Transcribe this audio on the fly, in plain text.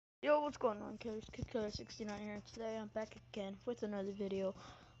Yo, what's going on, Killers? Killer69 here. Today I'm back again with another video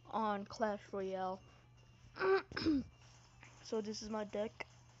on Clash Royale. So this is my deck,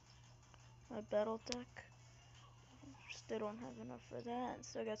 my battle deck. Still don't have enough for that.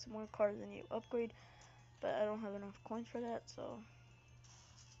 Still got some more cards than you upgrade, but I don't have enough coins for that, so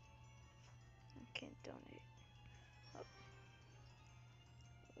I can't donate. Oh.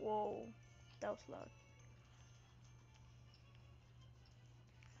 Whoa, that was loud.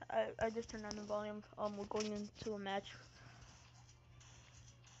 I just turned on the volume. We're going into a match.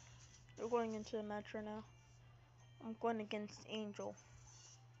 We're going into a match right now. I'm going against Angel.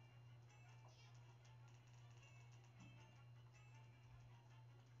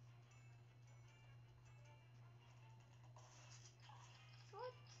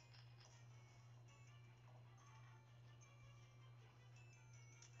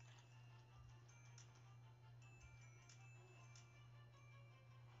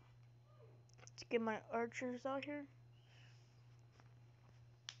 Let's get my archers out here.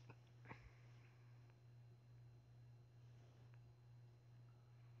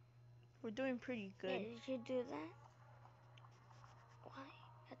 We're doing pretty good. Yeah, did you do that? Why?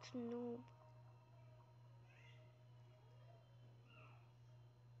 That's noob.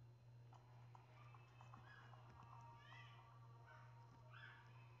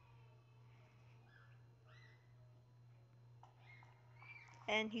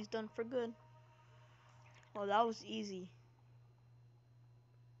 And he's done for good. Well, that was easy.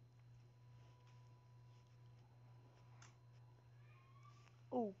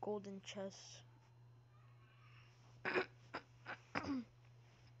 Oh, golden chest.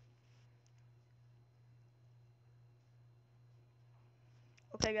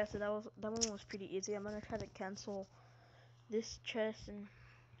 Okay, guys, so that one was pretty easy. I'm gonna try to cancel this chest, and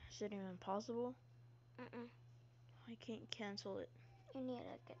is it even possible? I can't cancel it. You need to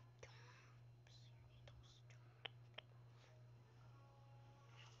get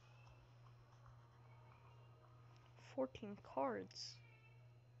 14 cards.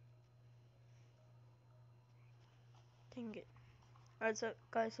 Dang it. Alright, so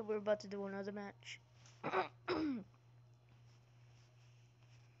guys, so we're about to do another match.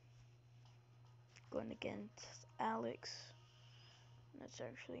 Going against Alex. That's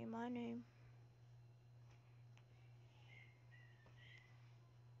actually my name.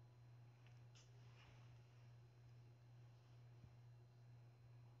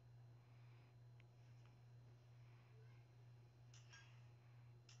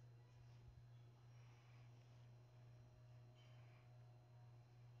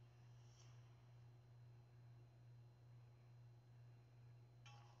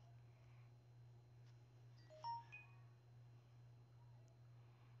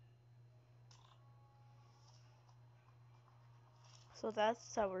 So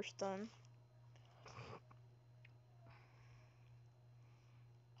that's how we're done.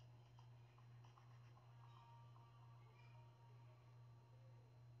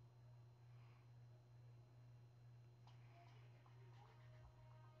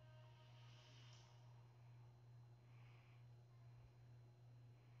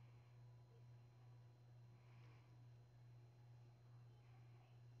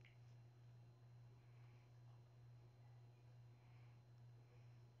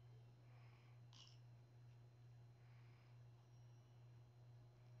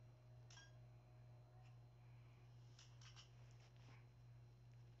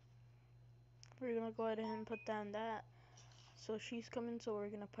 We're gonna go ahead and put down that. So she's coming, so we're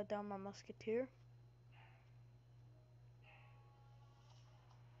gonna put down my musketeer.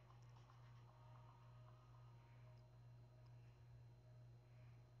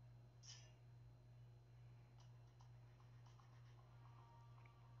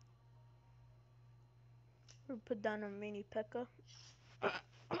 We'll put down a mini P.E.K.K.A.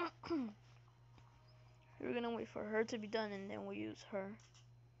 We're gonna wait for her to be done, and then we'll use her.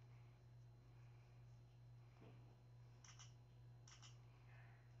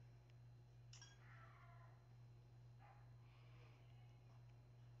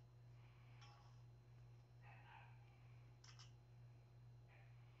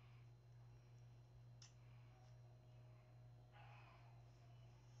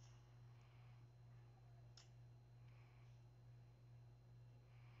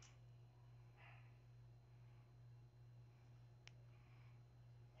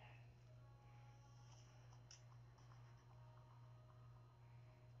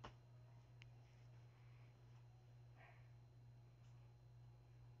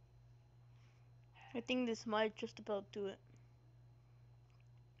 I think this might just about do it.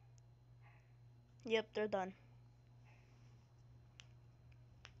 Yep, they're done.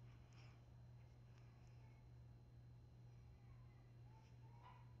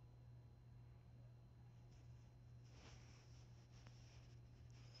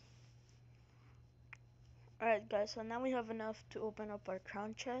 Alright guys, so now we have enough to open up our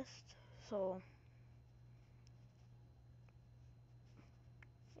crown chest. So,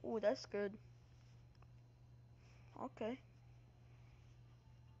 ooh, that's good. Okay.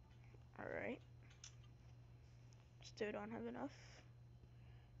 Alright. Still don't have enough.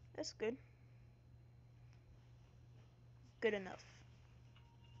 That's good. Good enough.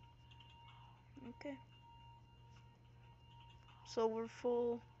 Okay. So we're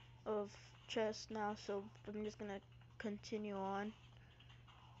full of chests now, so I'm just gonna continue on.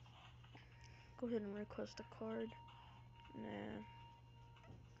 Go ahead and request a card. Nah.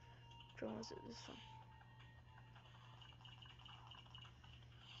 Which one was it? This one.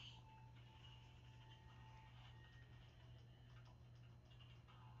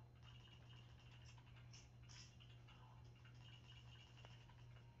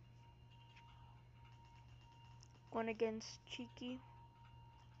 Going against Cheeky.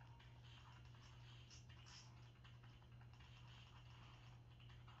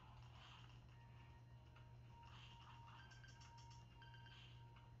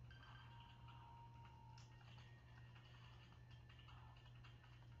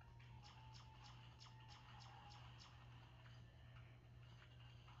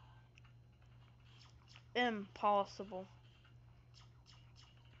 Impossible.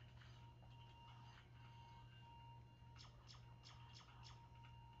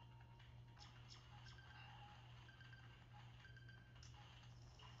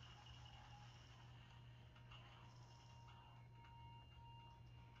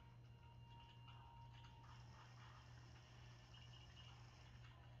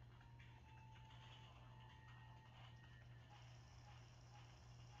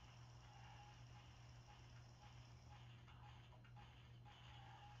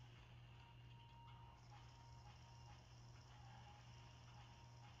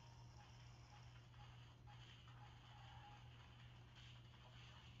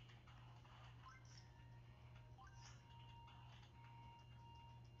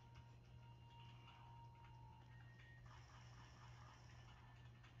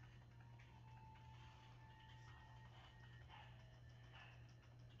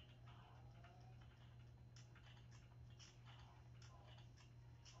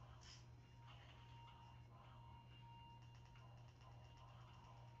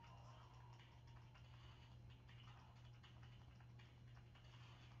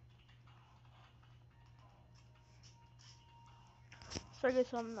 Sorry guys,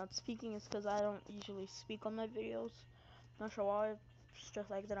 I'm not speaking. It's because I don't usually speak on my videos. Not sure why. It's just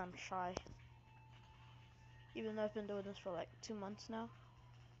like that I'm shy. Even though I've been doing this for like 2 months now.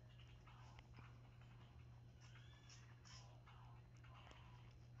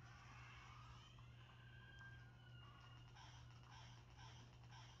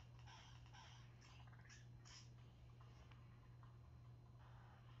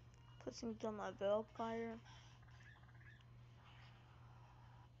 Placing down my Veilfire.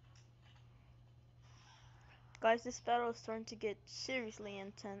 Guys, this battle is starting to get seriously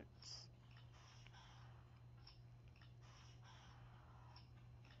intense.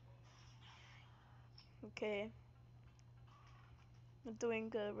 Okay. We're doing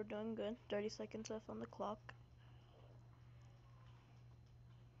good, we're doing good. 30 seconds left on the clock.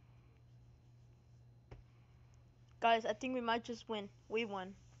 Guys, I think we might just win. We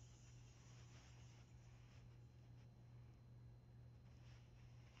won.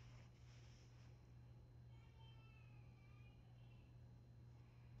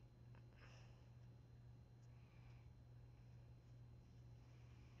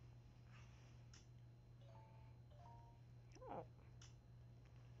 Oh.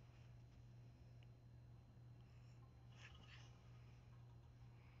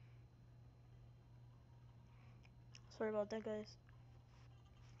 Sorry about that, guys.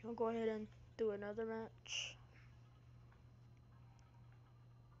 I'll go ahead and do another match.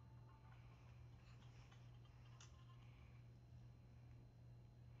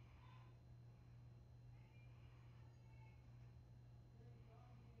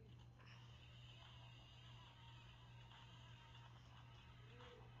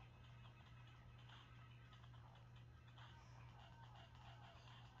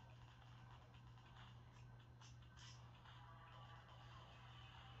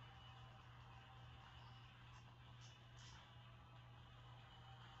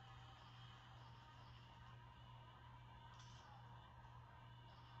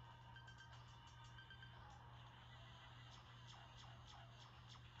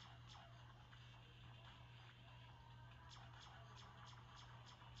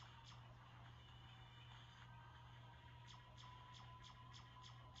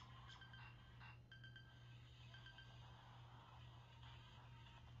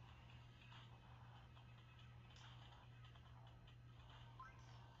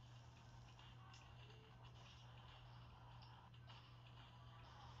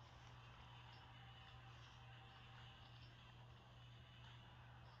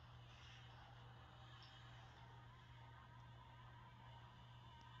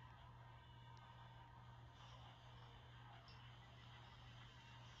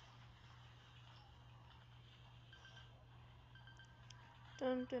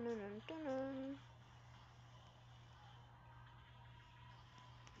 Dun, dun, dun, dun, dun, dun.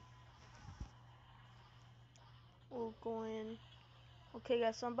 We're going. Okay,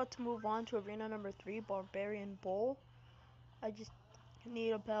 guys, so I'm about to move on to arena number 3, Barbarian Bowl. I just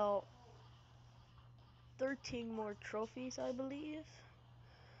need about 13 more trophies, I believe.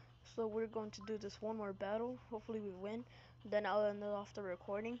 So we're going to do this one more battle. Hopefully we win. Then I'll end off the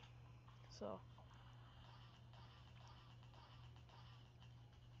recording. So.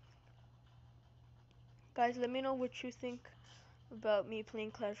 Guys, let me know what you think about me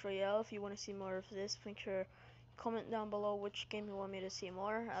playing Clash Royale. If you want to see more of this, make sure comment down below which game you want me to see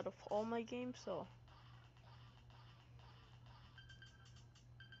more out of all my games. So.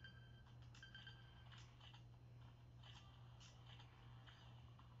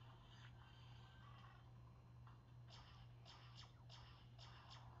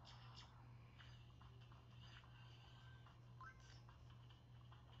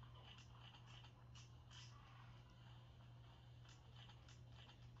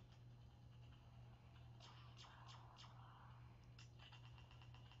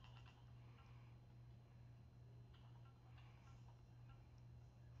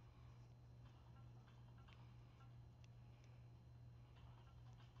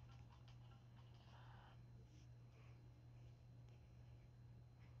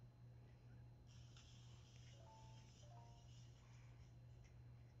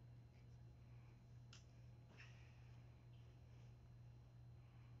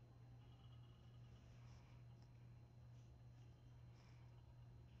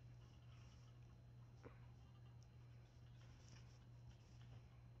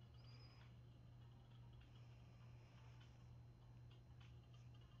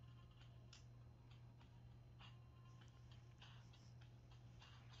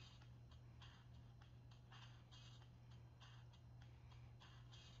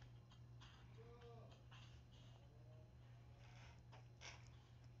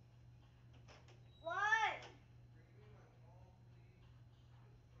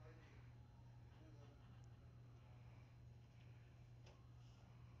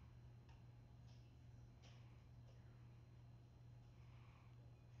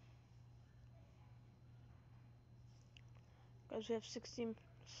 Guys, we have 16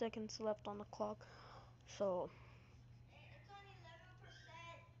 seconds left on the clock. So. It's only 11%.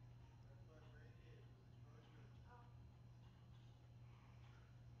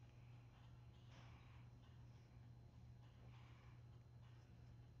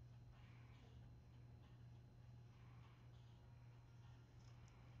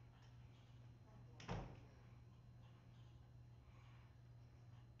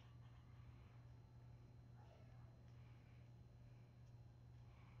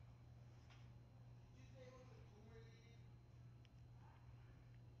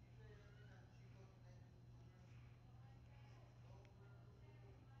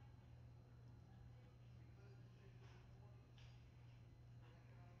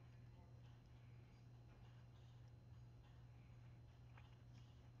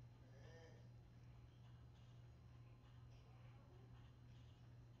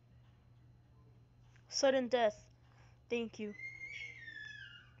 Sudden death. Thank you.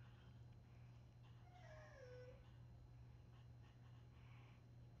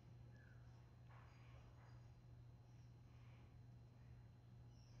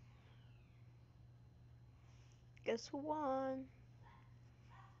 Guess who won?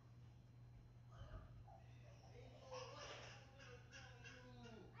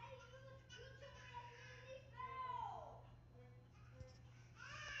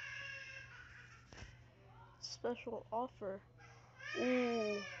 Special offer.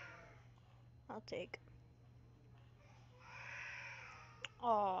 Ooh. I'll take.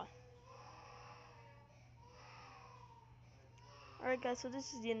 Aw. Alright guys, so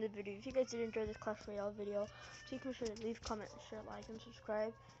this is the end of the video. If you guys did enjoy this Clash Royale video, please make sure to leave, comment, share, like, and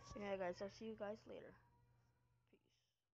subscribe. And yeah guys, I'll see you guys later.